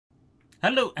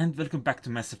Hello and welcome back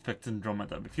to Mass Effect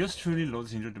Andromeda with yours truly, Lord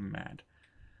Indoril the Mad.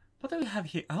 What do we have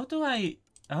here? What do I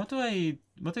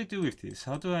do with this?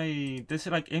 There's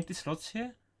like empty slots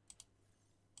here?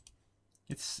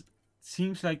 It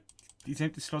seems like these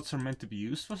empty slots are meant to be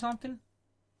used for something?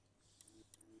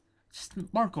 Just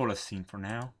mark all as seen for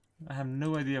now. I have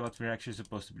no idea what we're actually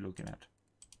supposed to be looking at.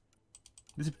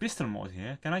 There's a pistol mod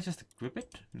here. Can I just equip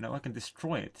it? No, I can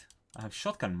destroy it. I have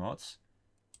shotgun mods.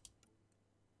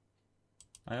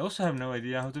 I also have no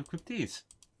idea how to equip these.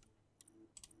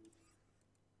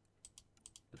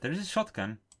 But there is a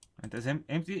shotgun, and there's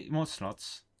empty mod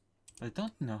slots. But I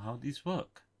don't know how these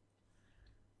work.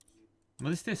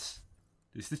 What is this?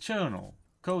 This is the journal,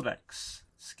 codex,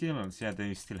 skills. Yeah,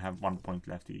 they still have 1 point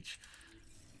left each.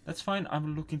 That's fine, I will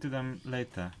look into them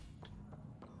later.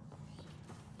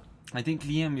 I think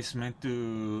Liam is meant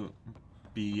to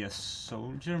be a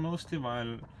soldier mostly,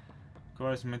 while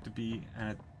Cora is meant to be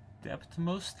an adept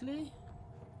mostly?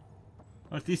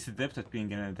 Or at least adept at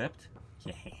being an adept.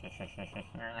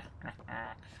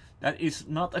 That is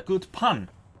not a good pun.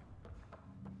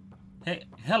 Hey,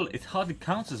 hell, it hardly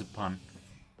counts as a pun.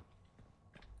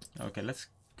 Okay, let's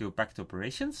go back to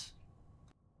operations.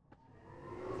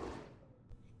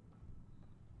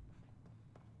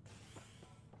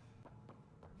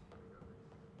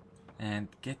 And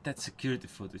get that security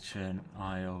footage in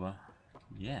Iowa.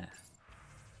 Yeah.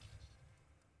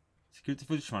 Security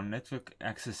footage 1. Network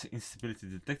access instability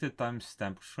detected.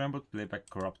 Timestamp scrambled. Playback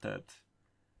corrupted.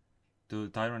 To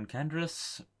Tyrant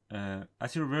Candrus.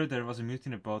 As you're aware, there was a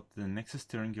mutiny about the Nexus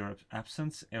during your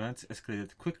absence. Events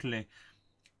escalated quickly,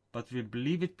 but we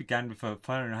believe it began with a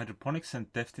fire in hydroponics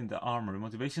and theft in the armor.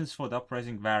 Motivations for the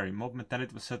uprising vary. Mob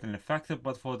mentality was certainly a factor,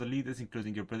 but for the leaders,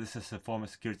 including your predecessor, former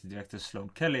security director Sloan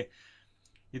Kelly,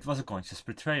 it was a conscious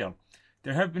betrayal.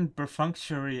 There have been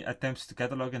perfunctory attempts to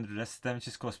catalog and redress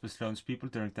damages caused by Sloan's people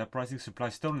during the uprising, supply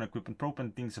stolen equipment, probe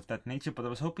and things of that nature, but I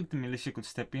was hoping the militia could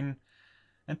step in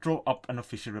and draw up an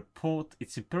official report.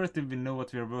 It's imperative we know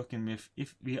what we are working with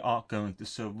if we are going to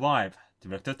survive.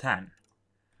 Director Tan.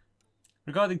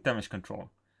 Regarding damage control.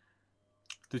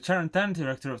 To Charon Tan,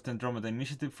 Director of the Andromeda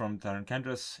Initiative from Taran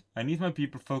Kandras, I need my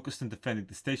people focused on defending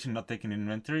the station, not taking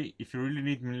inventory. If you really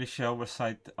need militia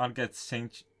oversight, I'll get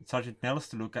Sergeant Nels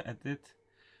to look at it.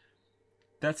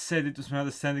 That said, it was my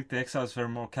understanding the exiles were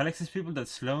more Calix's people than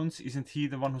Sloane's. Isn't he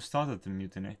the one who started the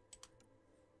mutiny?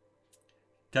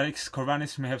 Calix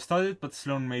Corvanis may have started, but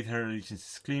Sloane made her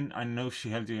allegiances clean. I know she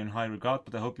held you in high regard,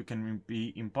 but I hope you can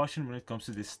be impartial when it comes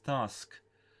to this task.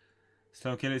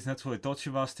 Sloane Kelly is not who I thought she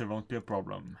was, there won't be a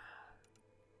problem.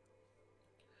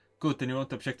 Good, then you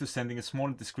won't object to sending a small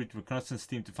and discreet reconnaissance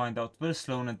team to find out where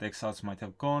Sloane and the exiles might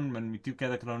have gone. When we do get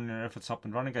the colonial efforts up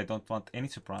and running, I don't want any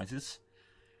surprises.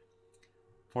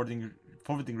 Forwarding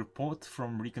report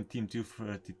from Recon Team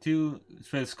 232.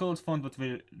 Trails cold found what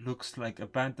looks like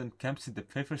abandoned camps in the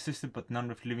Pfeffer system, but none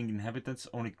with living inhabitants,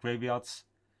 only graveyards.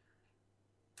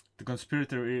 The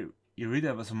conspirator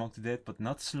Irida was among the dead, but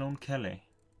not Sloane Kelly.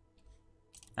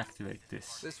 Activate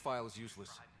this. This file is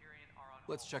useless.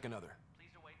 Let's check another.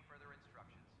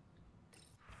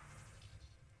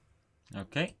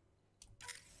 Okay.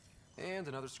 And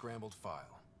another scrambled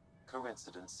file.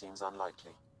 Coincidence seems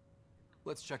unlikely.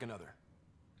 Let's check another.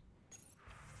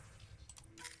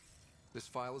 This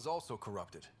file is also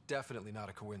corrupted. Definitely not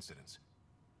a coincidence.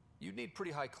 You'd need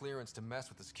pretty high clearance to mess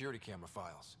with the security camera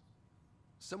files.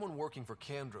 Someone working for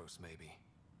Kandros, maybe.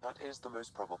 That is the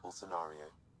most probable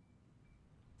scenario.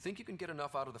 Think you can get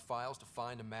enough out of the files to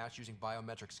find a match using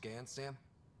biometric scans, Sam?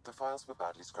 The files were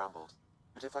badly scrambled,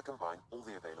 but if I combine all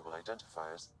the available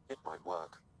identifiers, it might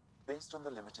work. Based on the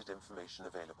limited information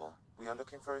available, we are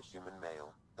looking for a human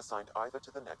male, assigned either to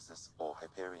the Nexus or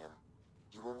Hyperion.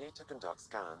 You will need to conduct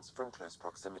scans from close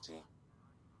proximity.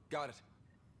 Got it.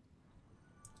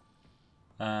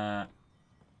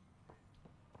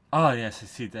 Oh yes, I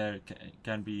see there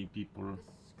can be people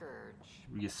Scourge.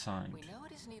 reassigned. We know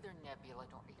it is neither nebula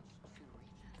nor H2 region.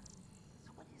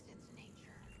 So what is its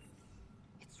nature?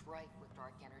 It's rife with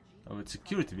dark energy. Oh, it's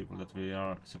security people that we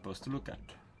are supposed to look at.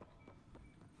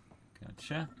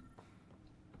 Gotcha.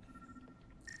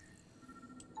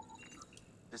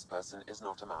 This person is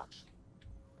not a match.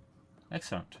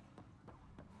 Excellent.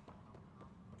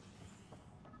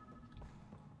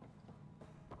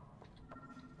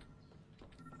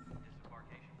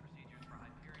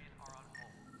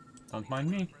 Don't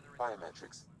mind me.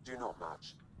 Biometrics do not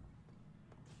match.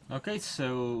 Okay,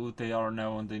 so they are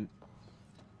now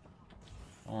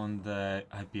on the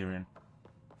Hyperion.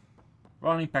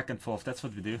 Running back and forth, that's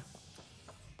what we do.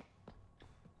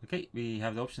 Okay, we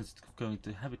have the options of going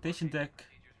to habitation deck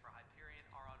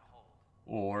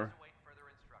or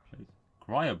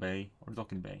Cryo Bay or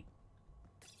Docking Bay?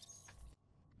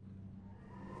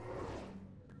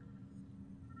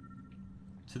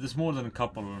 So there's more than a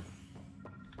couple of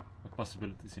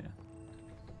possibilities here.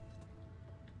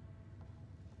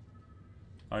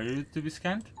 Are you to be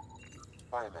scanned?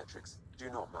 Biometrics do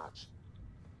not match.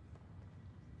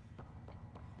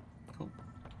 Cool.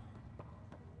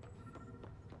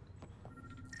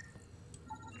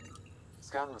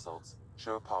 Scan results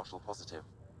show a partial positive.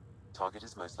 Target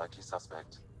is most likely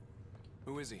suspect.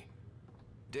 Who is he?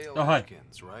 Dale Oh, hi.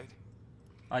 Atkins, right?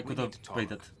 I We could need have to talk.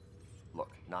 waited. Look,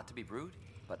 not to be rude,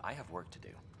 but I have work to do.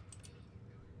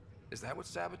 Is that what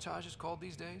sabotage is called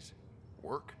these days?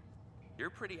 Work? You're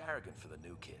pretty arrogant for the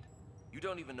new kid. You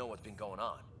don't even know what's been going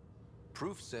on.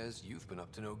 Proof says you've been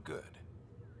up to no good.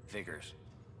 Figures.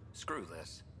 Screw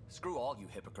this. Screw all you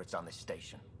hypocrites on this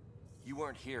station. You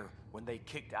weren't here when they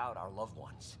kicked out our loved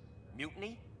ones.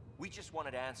 Mutiny? We just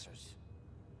wanted answers.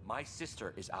 My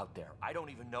sister is out there. I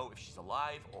don't even know if she's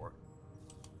alive or...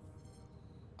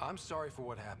 I'm sorry for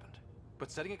what happened, but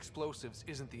setting explosives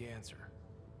isn't the answer.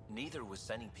 Neither was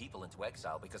sending people into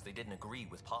exile because they didn't agree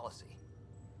with policy.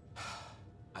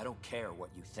 I don't care what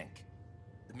you think.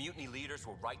 The mutiny leaders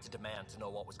were right to demand to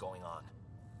know what was going on.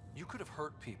 You could have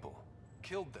hurt people,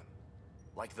 killed them.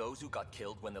 Like those who got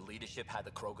killed when the leadership had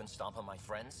the Krogan stomp on my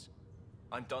friends?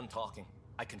 I'm done talking.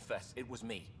 I confess, it was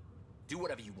me. Do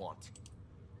whatever you want.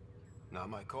 Not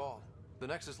my call. The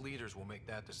Nexus leaders will make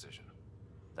that decision.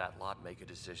 That lot make a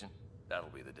decision. That'll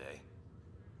be the day.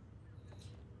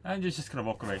 And you're just gonna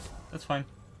walk away. That's fine.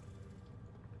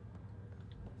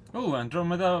 Oh,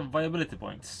 Andromeda viability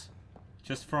points.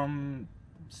 Just from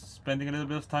spending a little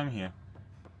bit of time here.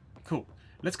 Cool.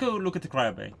 Let's go look at the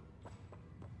Cryo Bay.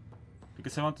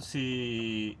 Because I want to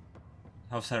see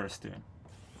how Sarah's doing.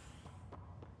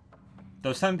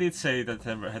 Though Sam did say that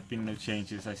there had been no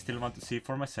changes, I still want to see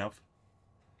for myself.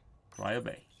 Cryo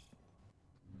Bay.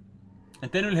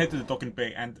 And then we'll head to the Docking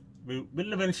Bay and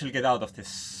we'll eventually get out of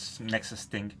this Nexus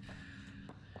thing.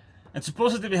 And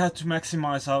supposedly we had to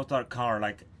maximize out our car,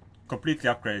 like completely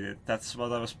upgrade it. That's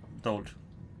what I was told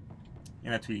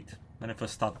in a tweet when I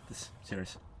first started this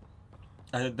series.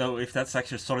 I don't know if that's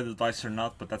actually solid advice or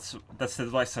not, but that's the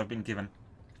advice I've been given.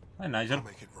 Hi, Nigel. I'll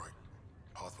make it right.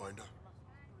 Pathfinder,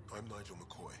 I'm Nigel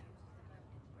McCoy.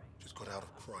 Just got out of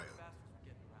cryo.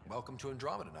 Welcome to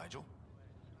Andromeda, Nigel.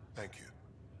 Thank you.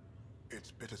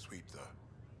 It's bittersweet, though.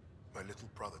 My little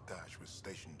brother Dash was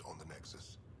stationed on the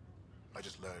Nexus. I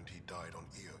just learned he died on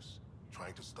Eos,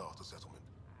 trying to start a settlement.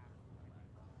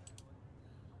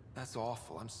 That's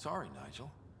awful. I'm sorry,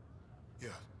 Nigel. Yeah.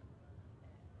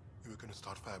 We were gonna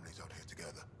start families out here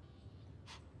together.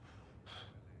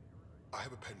 I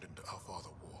have a pendant our father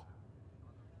wore.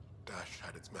 Dash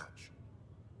had its match.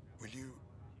 Will you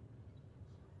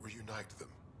reunite them?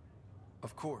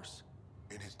 Of course.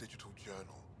 In his digital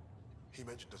journal, he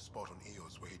mentioned a spot on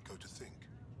Eos where he'd go to think.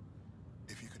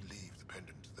 If you could leave the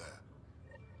pendant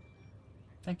there.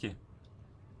 Thank you.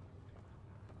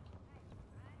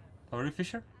 How are you,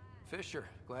 Fisher? Fisher,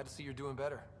 glad to see you're doing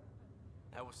better.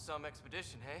 That was some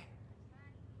expedition, hey?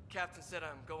 Captain said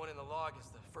I'm going in the log as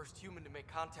the first human to make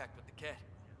contact with the Kett.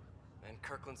 And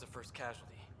Kirkland's the first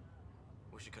casualty.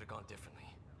 Wish it could have gone differently.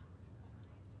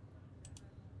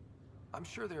 I'm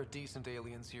sure there are decent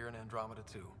aliens here in Andromeda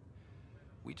too.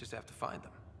 We just have to find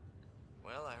them.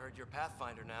 Well, I heard you're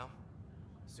Pathfinder now.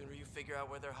 Sooner you figure out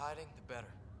where they're hiding, the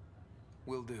better.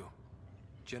 Will do.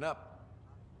 Chin up.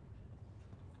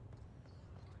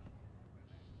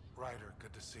 Ryder,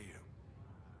 good to see you.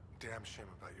 Damn shame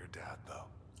about your dad, though.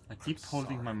 I keep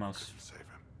holding my mouse. Couldn't save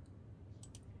him.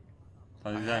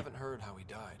 How I did I? haven't heard how he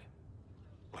died.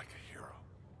 Like a hero.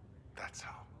 That's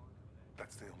how.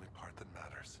 That's the only part that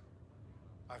matters.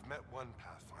 I've met one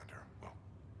Pathfinder. Well,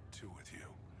 two with you.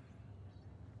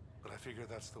 But I figure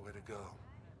that's the way to go.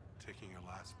 Taking your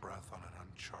last breath on an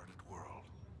uncharted world.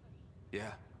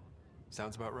 Yeah,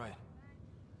 sounds about right.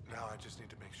 Now I just need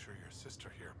to make sure your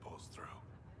sister here pulls through.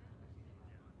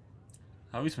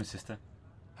 How is my sister?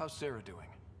 How's Sarah doing?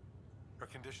 Her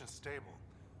condition's stable.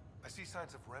 I see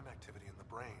signs of REM activity in the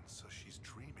brain, so she's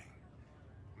dreaming.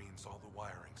 Means all the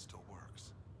wiring still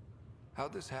works.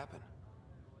 How'd this happen?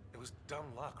 It was dumb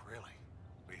luck, really.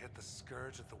 We hit the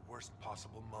Scourge at the worst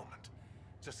possible moment,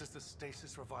 just as the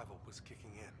stasis revival was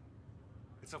kicking in.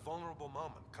 It's a vulnerable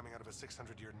moment coming out of a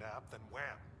 600-year nap, then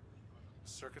wham! The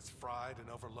circuits fried and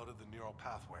overloaded the neural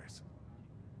pathways.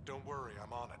 Don't worry,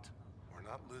 I'm on it. We're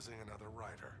not losing another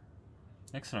rider.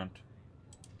 Excellent.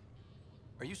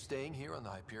 Are you staying here on the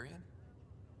Hyperion?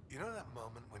 You know that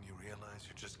moment when you realize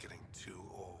you're just getting too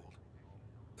old?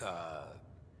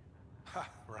 Ha,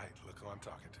 right, look who I'm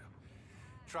talking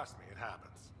to. Trust me, it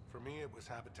happens. For me, it was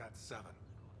Habitat 7.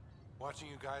 Watching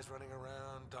you guys running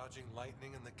around, dodging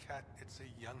lightning and the cat, it's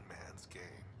a young man's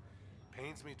game.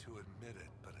 Pains me to admit it,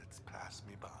 but it's passed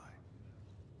me by.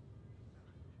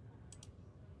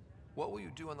 What will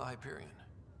you do on the Hyperion?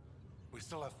 We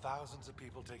still have thousands of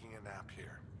people taking a nap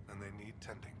here, and they need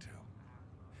tending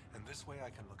to. And this way I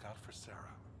can look out for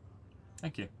Sarah.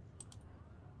 Thank you.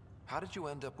 How did you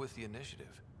end up with the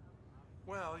initiative?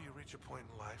 Well, you reach a point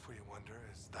in life where you wonder,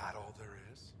 is that all there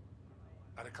is?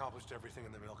 I'd accomplished everything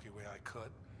in the Milky Way I could.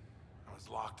 I was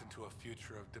locked into a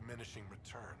future of diminishing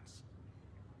returns.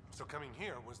 So coming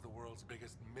here was the world's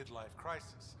biggest midlife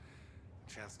crisis.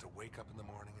 A chance to wake up in the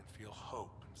morning and feel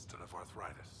hope instead of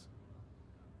arthritis.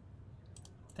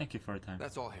 Thank you for your time.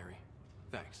 That's all, Harry.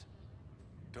 Thanks.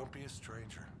 Don't be a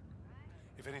stranger.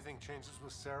 If anything changes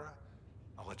with Sarah,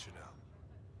 I'll let you know.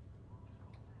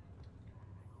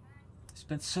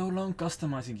 Spent so long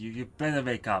customizing you, you better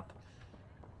wake up.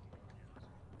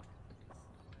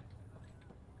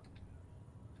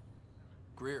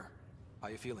 Greer, how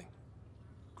you feeling?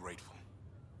 Grateful.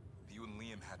 If you and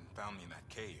Liam hadn't found me in that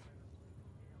cave,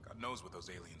 God knows what those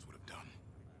aliens would have done.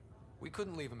 We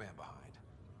couldn't leave a man behind.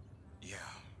 Yeah,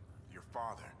 your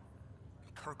father,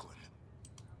 and Kirkland.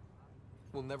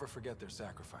 We'll never forget their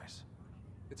sacrifice.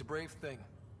 It's a brave thing,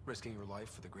 risking your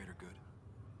life for the greater good.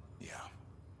 Yeah.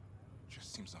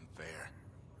 Just seems unfair.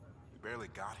 We barely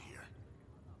got here.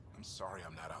 I'm sorry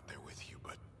I'm not out there with you,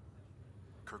 but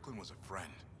Kirkland was a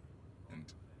friend, and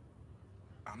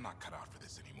I'm not cut out for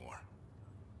this anymore.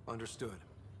 Understood.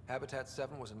 Habitat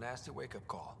 7 was a nasty wake-up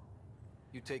call.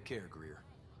 You take care, Greer.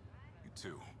 You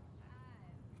too.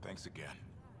 Thanks again.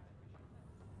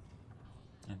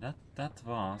 And that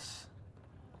was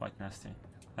quite nasty.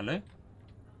 Hello?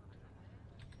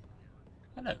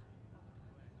 Hello.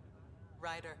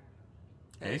 Ryder.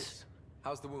 Ace?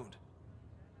 How's the wound?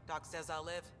 Doc says I'll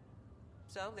live.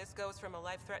 So this goes from a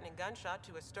life-threatening gunshot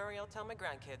to a story I'll tell my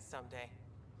grandkids someday.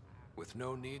 With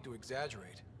no need to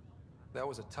exaggerate. That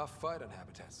was a tough fight on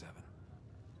Habitat 7.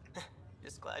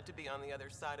 Just glad to be on the other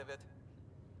side of it.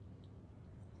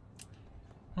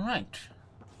 Alright.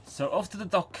 So off to the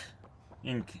dock.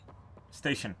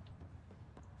 Station.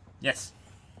 Yes.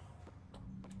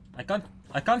 I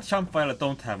can't jump while I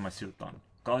don't have my suit on.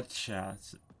 Gotcha.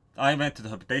 I went to the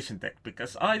habitation deck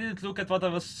because I didn't look at what I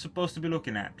was supposed to be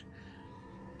looking at.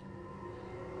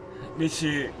 Which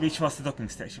was the docking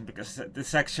station, because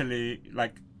this actually,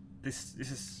 like, this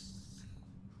is...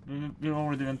 We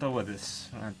already went over this.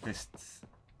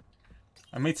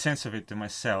 I made sense of it to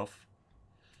myself.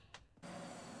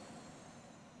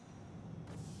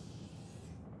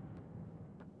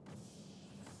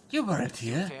 You weren't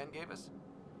here. Tan gave us?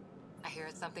 I hear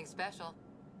it's something special.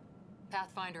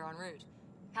 Pathfinder en route.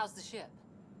 How's the ship?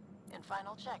 In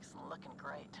final checks, looking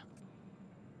great.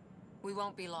 We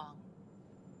won't be long.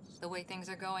 The way things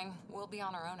are going, we'll be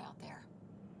on our own out there.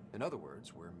 In other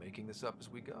words, we're making this up as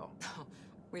we go.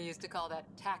 We used to call that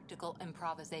tactical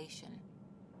improvisation.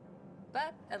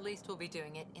 But at least we'll be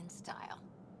doing it in style.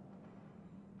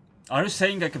 Are you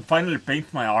saying I can finally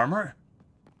paint my armor?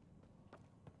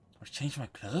 Or change my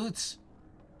clothes?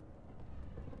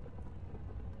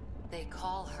 They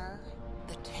call her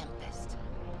the Tempest.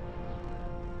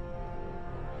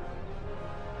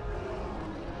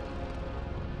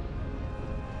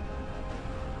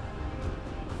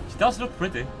 She does look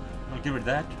pretty. I'll give her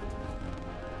that.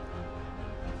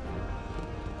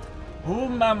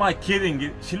 Whom am I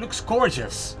kidding? She looks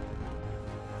gorgeous.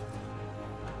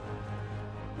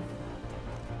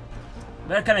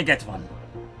 Where can I get one?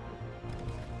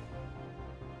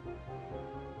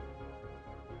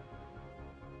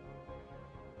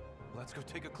 Let's go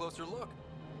take a closer look.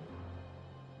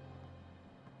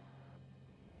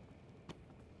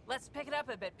 Let's pick it up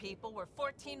a bit, people. We're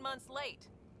 14 months late.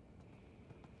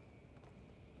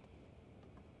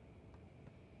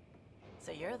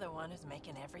 So you're the one who's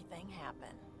making everything happen.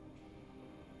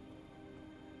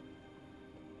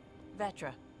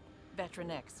 Vetra.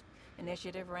 Vetronix.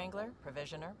 Initiative Wrangler,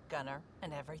 Provisioner, Gunner,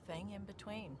 and everything in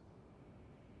between.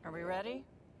 Are we ready?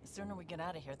 The sooner we get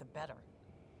out of here, the better.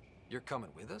 You're coming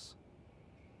with us?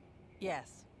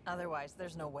 Yes. Otherwise,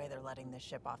 there's no way they're letting this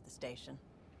ship off the station.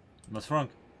 What's wrong?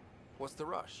 What's the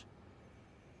rush?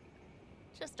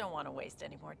 Just don't want to waste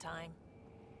any more time.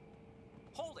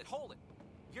 Hold it, hold it!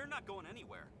 You're not going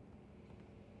anywhere.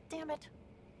 Damn it.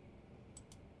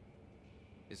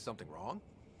 Is something wrong?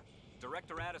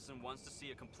 Director Addison wants to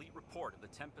see a complete report of the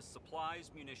Tempest supplies,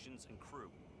 munitions, and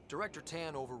crew. Director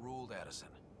Tan overruled Addison.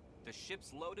 The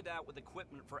ship's loaded out with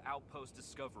equipment for outpost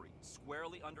discovery,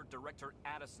 squarely under Director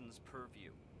Addison's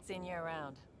purview. Seen you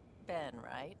around. Ben,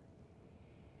 right?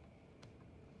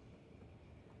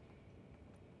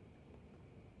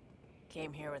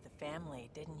 Came here with a family,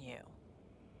 didn't you?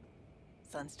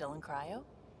 Son still in cryo?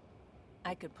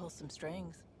 I could pull some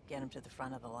strings, get him to the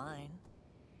front of the line.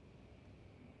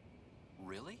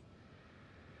 Really?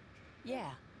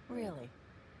 Yeah, really.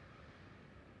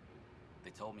 They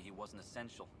told me he wasn't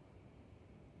essential,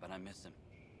 but I miss him.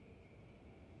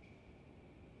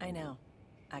 I know.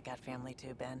 I got family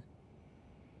too, Ben.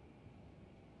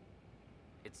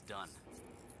 It's done.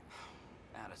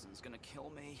 Addison's gonna kill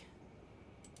me.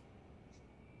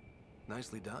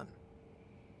 Nicely done.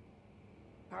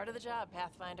 Part of the job,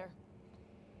 Pathfinder.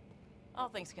 All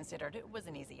things considered, it was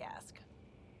an easy ask.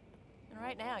 And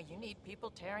right now, you need people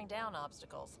tearing down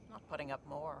obstacles, not putting up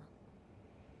more.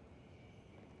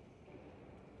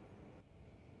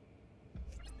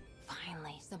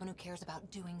 Finally, someone who cares about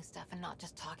doing stuff and not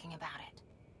just talking about it.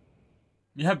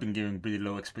 You have been giving pretty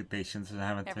low expectations,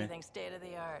 haven't you? Everything's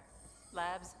state-of-the-art.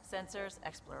 Labs, sensors,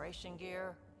 exploration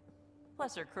gear.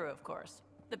 Plus her crew, of course.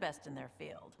 The best in their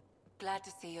field. Glad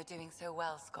to see you're doing so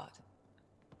well, Scott.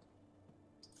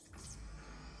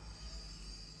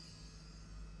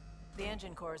 The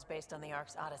engine core is based on the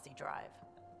Ark's Odyssey drive.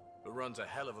 It runs a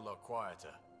hell of a lot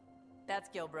quieter. That's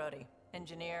Gil Brody.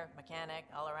 Engineer, mechanic,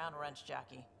 all-around wrench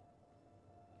jockey.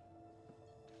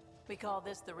 We call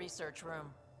this the research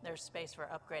room. There's space for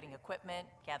upgrading equipment,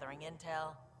 gathering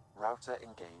intel. Router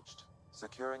engaged.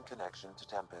 Securing connection to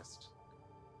Tempest.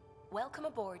 Welcome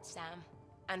aboard, Sam.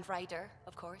 And Ryder,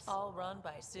 of course. All run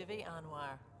by Suvi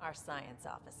Anwar, our science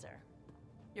officer.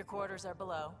 Your quarters are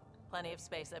below. Plenty of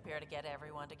space up here to get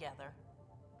everyone together.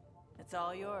 It's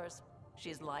all yours.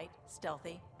 She's light,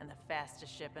 stealthy, and the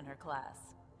fastest ship in her class.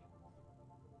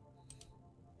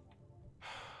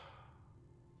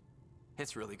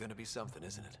 It's really gonna be something,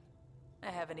 isn't it? I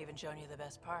haven't even shown you the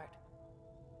best part.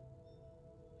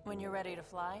 When you're ready to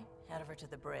fly, head over to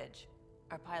the bridge.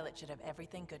 Our pilot should have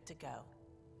everything good to go.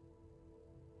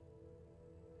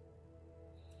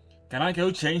 Can I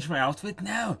go change my outfit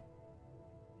now?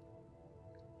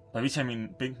 By which I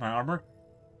mean paint my armor.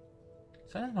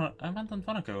 So I don't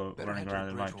wanna go running around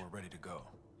in white. We're ready to go.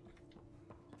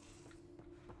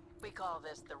 We call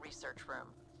this the research room.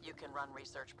 You can run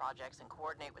research projects and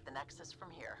coordinate with the Nexus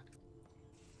from here.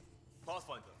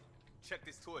 Pathfinder, check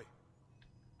this toy.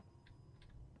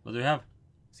 What do we have?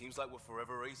 Seems like we're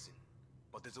forever racing,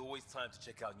 but there's always time to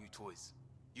check out new toys.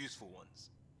 Useful ones.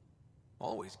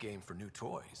 Always game for new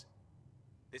toys.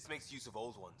 This makes use of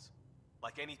old ones.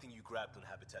 Like anything you grabbed on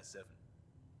Habitat 7.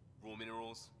 Raw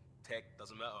minerals, tech,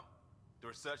 doesn't matter. The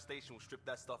research station will strip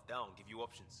that stuff down and give you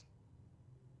options.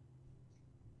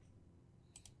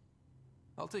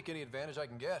 I'll take any advantage I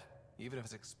can get, even if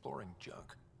it's exploring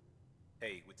junk.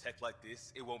 Hey, with tech like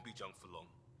this, it won't be junk for long.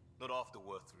 Not after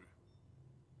we're through.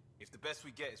 If the best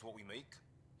we get is what we make,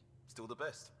 still the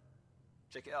best.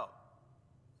 Check it out.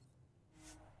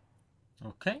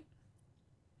 Okay.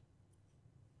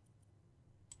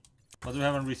 What do we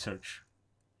have on research?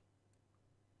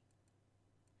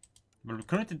 Well, we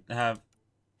currently have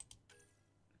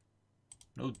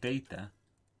no data.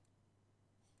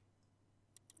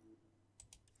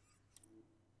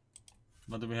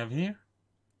 What do we have here?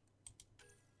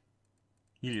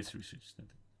 Helios research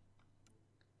center.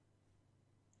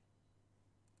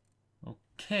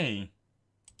 Okay.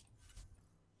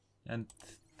 And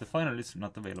the final is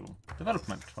not available.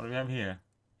 Development. What do we have here?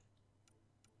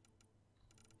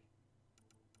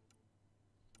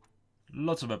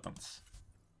 Lots of weapons.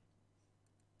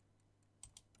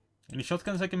 Any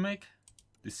shotguns I can make?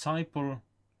 Disciple,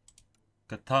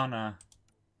 Katana,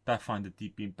 Pathfinder,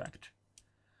 Deep Impact.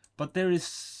 But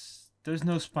there's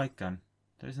no spike gun.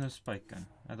 There's no spike gun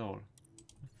at all.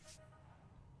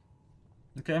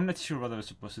 Okay, I'm not sure what I was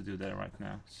supposed to do there right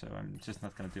now, so I'm just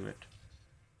not gonna do it.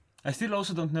 I still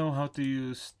also don't know how to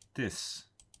use this.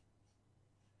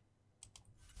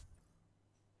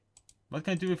 What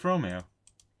can I do with Romeo?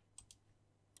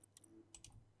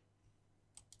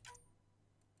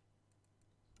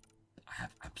 I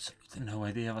have absolutely no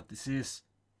idea what this is.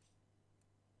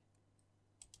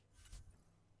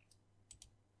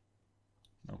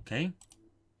 Okay.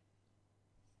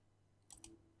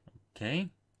 Okay.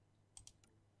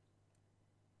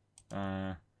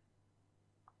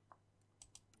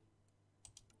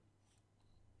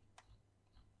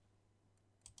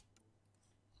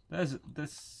 There's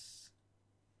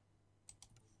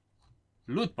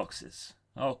loot boxes.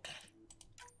 Okay.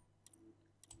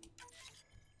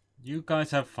 You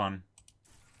guys have fun.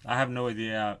 I have no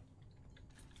idea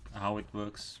how it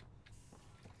works.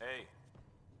 Hey.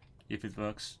 If it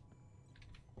works.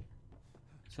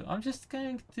 So I'm just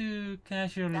going to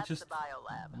casually just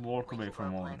walk away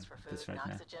from all this right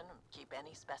now. Keep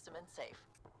any specimen safe.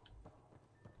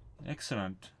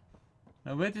 Excellent.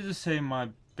 Now where did you say my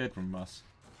bedroom was?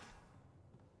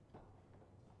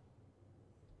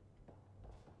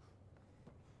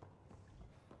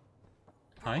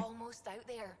 We're Hi. almost out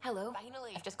there. Hello.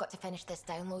 Finally. I've just got to finish this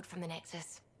download from the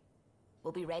Nexus.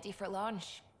 We'll be ready for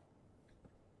launch.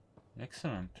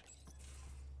 Excellent.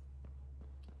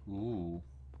 Ooh.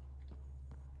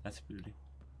 That's beauty.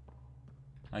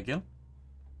 Hi, Gil.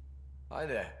 Hi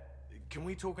there. Can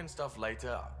we talk and stuff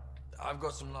later? I've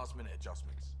got some last minute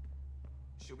adjustments.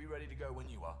 She'll be ready to go when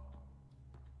you are.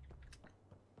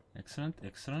 Excellent,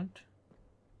 excellent.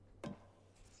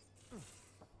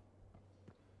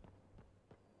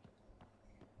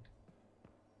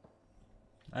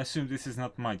 I assume this is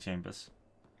not my chambers.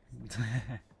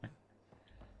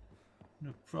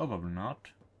 No, probably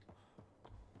not.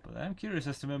 But I'm curious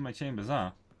as to where my chambers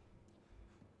are.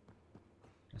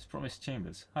 As promised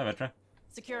chambers. Hi, Vetra.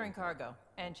 Securing cargo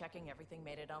and checking everything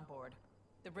made it on board.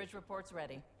 The bridge report's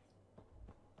ready.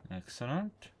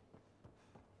 Excellent.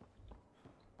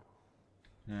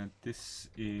 And this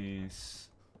is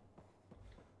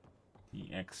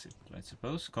the exit, I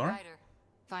suppose. Cora? Ryder,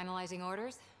 finalizing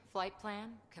orders, flight plan,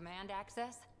 command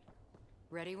access.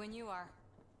 Ready when you are.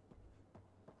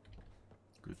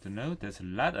 Good to know. There's a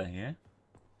ladder here.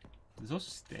 There's also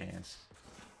stairs.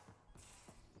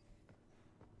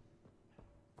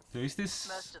 So is this...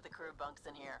 Most of the crew bunks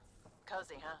in here.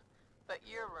 Cozy, huh? But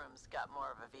your room's got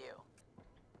more of a view.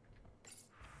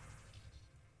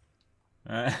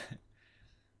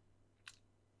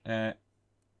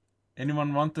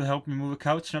 Anyone want to help me move a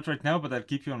couch? Not right now, but I'll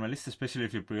keep you on my list, especially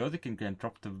if you're periodic and can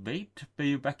drop the weight, pay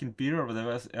you back in beer or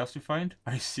whatever else you find.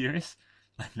 Are you serious?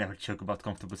 I never joke about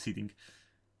comfortable seating.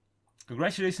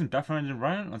 Congratulations, Pathfinder and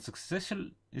Ryan, on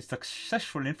successful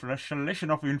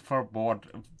installation of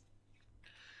Infraboard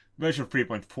version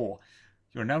 3.4.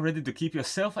 You're now ready to keep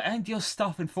yourself and your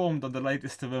staff informed on the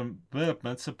latest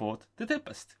developments aboard the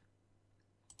Tempest.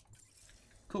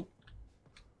 Cool.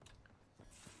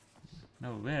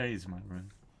 Now, where is my room?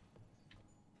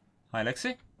 Hi,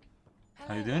 Lexi.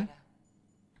 How you doing?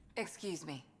 Excuse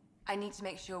me. I need to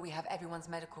make sure we have everyone's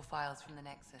medical files from the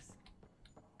Nexus.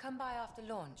 Come by after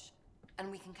launch,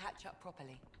 and we can catch up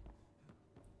properly.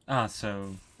 Ah,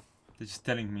 so they're just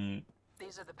telling me.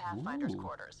 These are the Pathfinder's Ooh.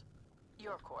 quarters.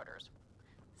 Your quarters.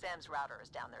 Sam's router is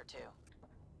down there too.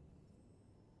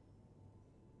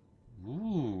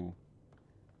 Ooh.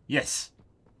 Yes.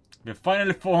 We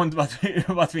finally found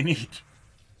what we need.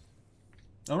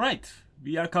 Alright,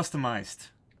 we are customized.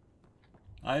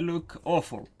 I look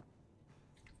awful.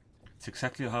 It's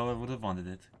exactly how I would have wanted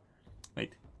it.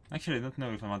 Wait, actually I don't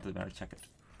know if I want to wear a jacket.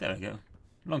 There we go.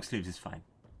 Long sleeves is fine.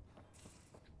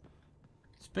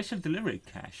 Special delivery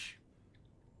cache.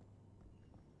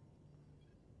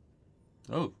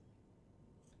 Oh.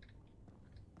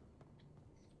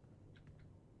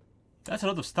 That's a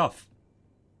lot of stuff.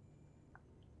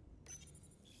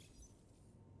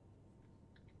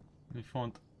 We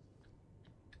found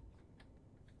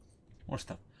more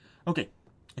stuff. Okay,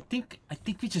 I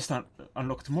think we just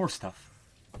unlocked more stuff.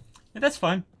 Yeah, that's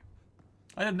fine.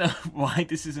 I don't know why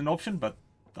this is an option, but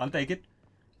I'll take it.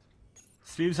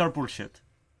 Sleeves are bullshit.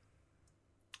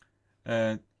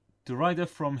 To Ryder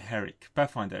from Herrick,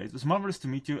 Pathfinder. It was marvelous to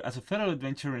meet you. As a fellow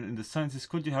adventurer in the sciences,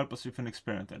 could you help us with an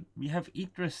experiment? And we have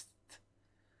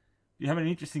an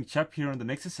interesting chap here on the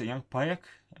Nexus, a young Payak,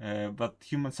 but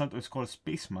humans sometimes call a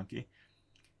space monkey.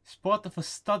 He's part of a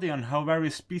study on how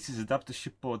various species adapt to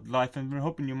shipboard life, and we're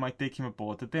hoping you might take him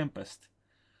aboard the Tempest.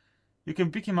 You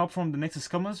can pick him up from the Nexus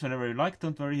Commons whenever you like.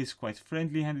 Don't worry, he's quite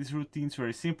friendly and his routine's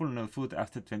very simple. No food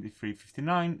after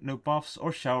 23:59, no baths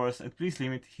or showers, and please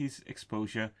limit his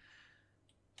exposure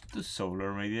to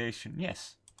solar radiation.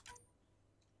 Yes.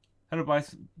 Hello,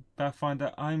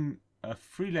 Pathfinder. I'm a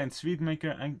freelance weed maker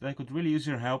and I could really use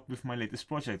your help with my latest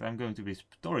project. I'm going to be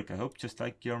historic, I hope, just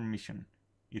like your mission.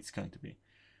 It's going to be.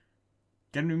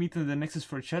 Can we meet in the Nexus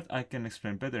for a chat? I can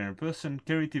explain better in person.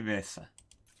 Carity Vesa.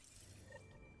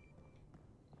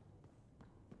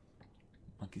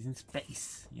 Monkeys in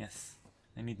space. Yes.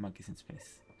 I need monkeys in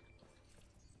space.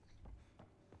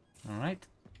 Alright.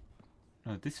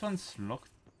 Oh, this one's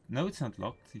locked. No, it's not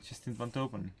locked. It just didn't want to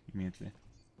open immediately.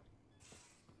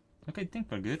 Okay, I think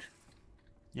we're good.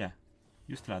 Yeah.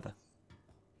 Use the ladder.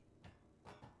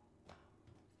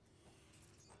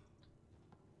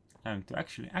 Having to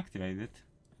actually activate it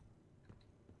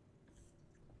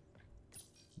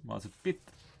was a bit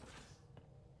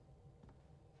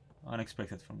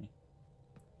unexpected for me.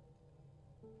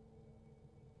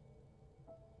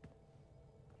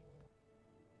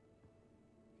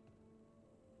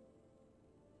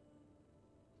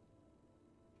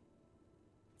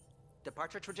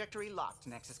 Departure trajectory locked,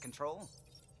 Nexus Control.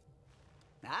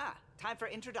 Ah, time for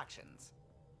introductions.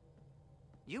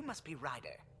 You must be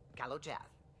Ryder, Kalojath.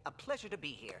 A pleasure to be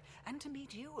here, and to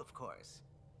meet you, of course.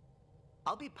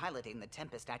 I'll be piloting the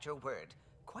Tempest at your word.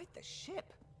 Quite the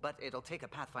ship, but it'll take a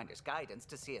Pathfinder's guidance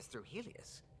to see us through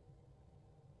Helios.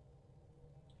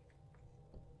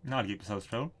 I'll keep us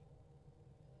through.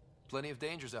 Plenty of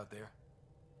dangers out there,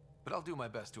 but I'll do my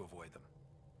best to avoid them.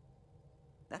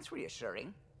 That's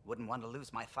reassuring. Wouldn't want to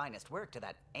lose my finest work to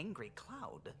that angry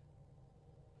cloud.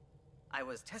 I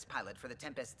was test pilot for the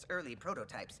Tempest's early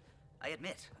prototypes. I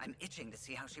admit, I'm itching to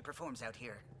see how she performs out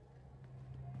here.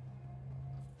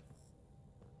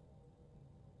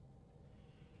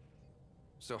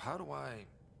 So how do I...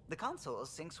 The console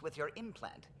syncs with your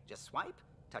implant. Just swipe,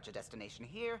 touch a destination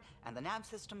here, and the nav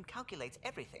system calculates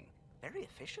everything. Very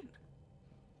efficient.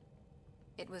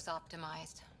 It was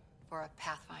optimized for a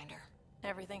Pathfinder.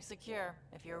 Everything's secure,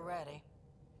 if you're ready.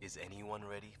 Is anyone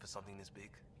ready for something this big?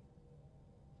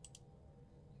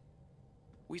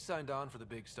 We signed on for the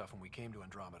big stuff when we came to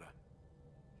Andromeda.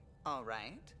 All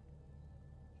right.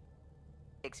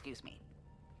 Excuse me.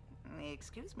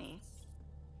 Excuse me.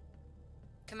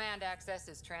 Command access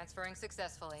is transferring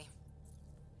successfully.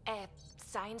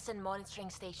 Science and monitoring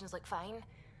stations look fine.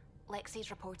 Lexi's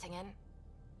reporting in.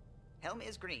 Helm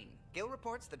is green. Gil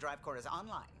reports the drive core is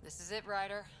online. This is it,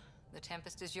 Ryder. The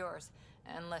Tempest is yours,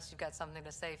 unless you've got something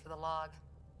to say for the log.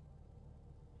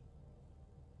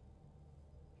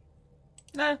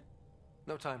 Nah.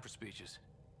 No time for speeches.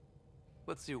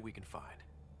 Let's see what we can find.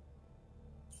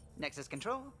 Nexus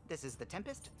Control, this is the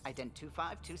Tempest, ident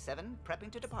 2527,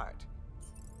 prepping to depart.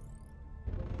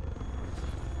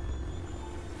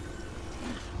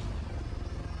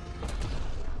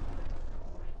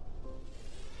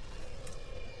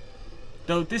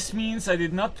 Though this means I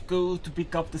did not go to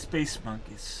pick up the space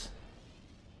monkeys.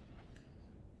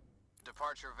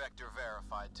 Departure vector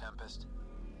verified, Tempest.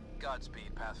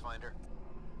 Godspeed, Pathfinder.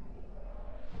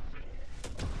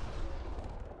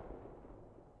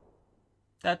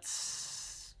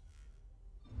 That's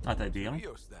not ideal.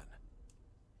 Helios, then.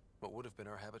 What would have been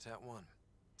our Habitat 1?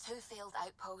 2 failed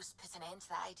outposts put an end to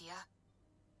that idea.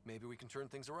 Maybe we can turn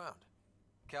things around.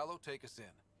 Callow, take us in.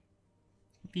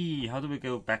 How do we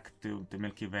go back to the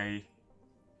Milky Way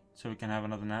so we can have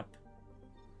another nap?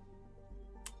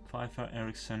 Pfeiffer,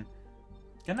 Erickson.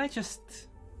 Can I just...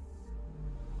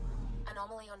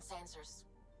 Anomaly on sensors.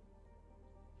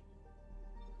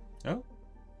 Oh?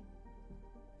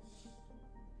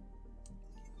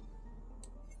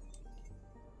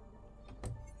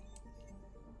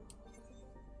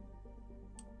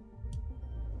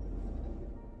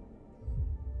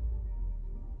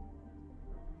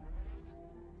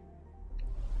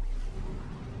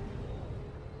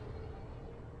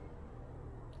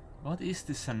 What is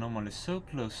this anomaly so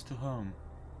close to home?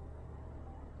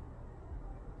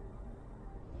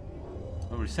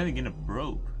 Oh, we're sending in a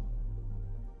probe.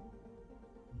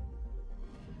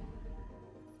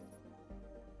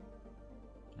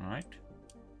 Alright.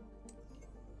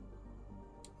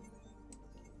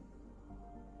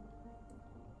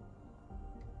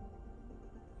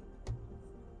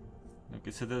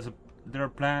 Okay, so there are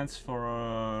plans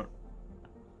for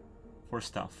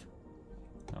stuff.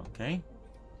 Okay.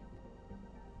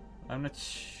 I'm not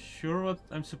sure what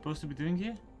I'm supposed to be doing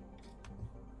here.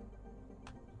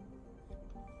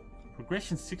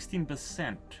 Progression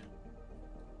 16%.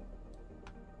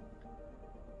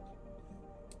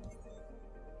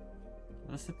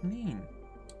 What does that mean?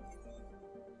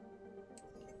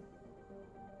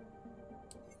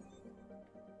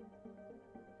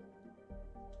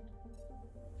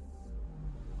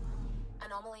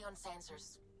 Anomaly on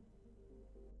sensors.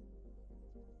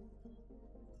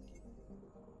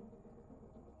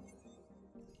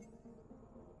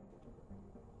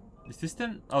 Is this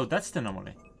the... Oh, that's the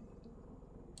anomaly.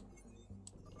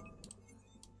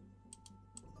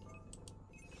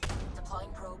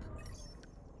 Deploying probe.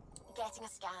 Getting a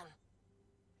scan.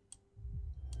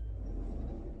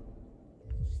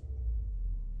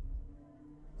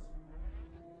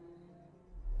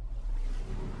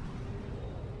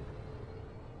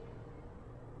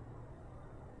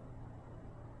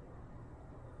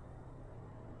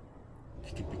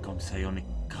 They could become psionic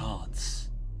gods.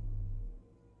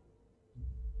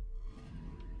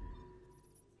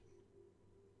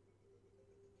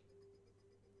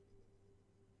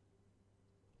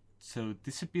 So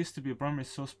this appears to be a primary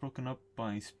source broken up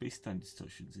by space-time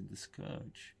distortions in the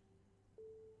Scourge.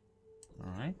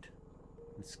 Alright,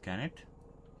 let's scan it.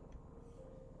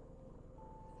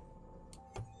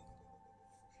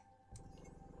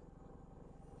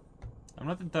 I'm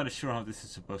not entirely sure how this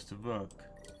is supposed to work.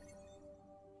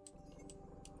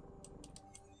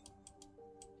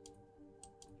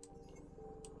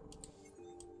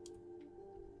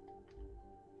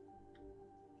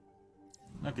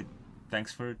 Okay,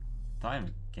 thanks for your time,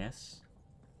 I guess.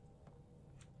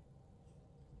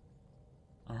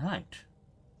 Alright.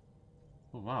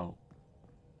 Oh wow.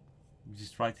 We're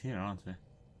just right here, aren't we?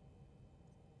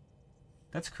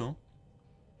 That's cool.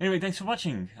 Anyway, thanks for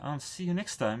watching. I'll see you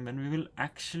next time when we will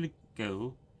actually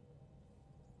go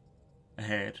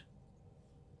ahead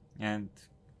and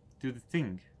do the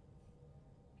thing.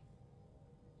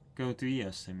 Go to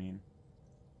EOS, I mean.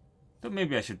 Though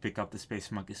maybe I should pick up the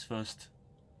space monkeys first.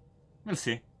 We'll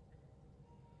see.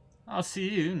 I'll see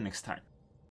you next time.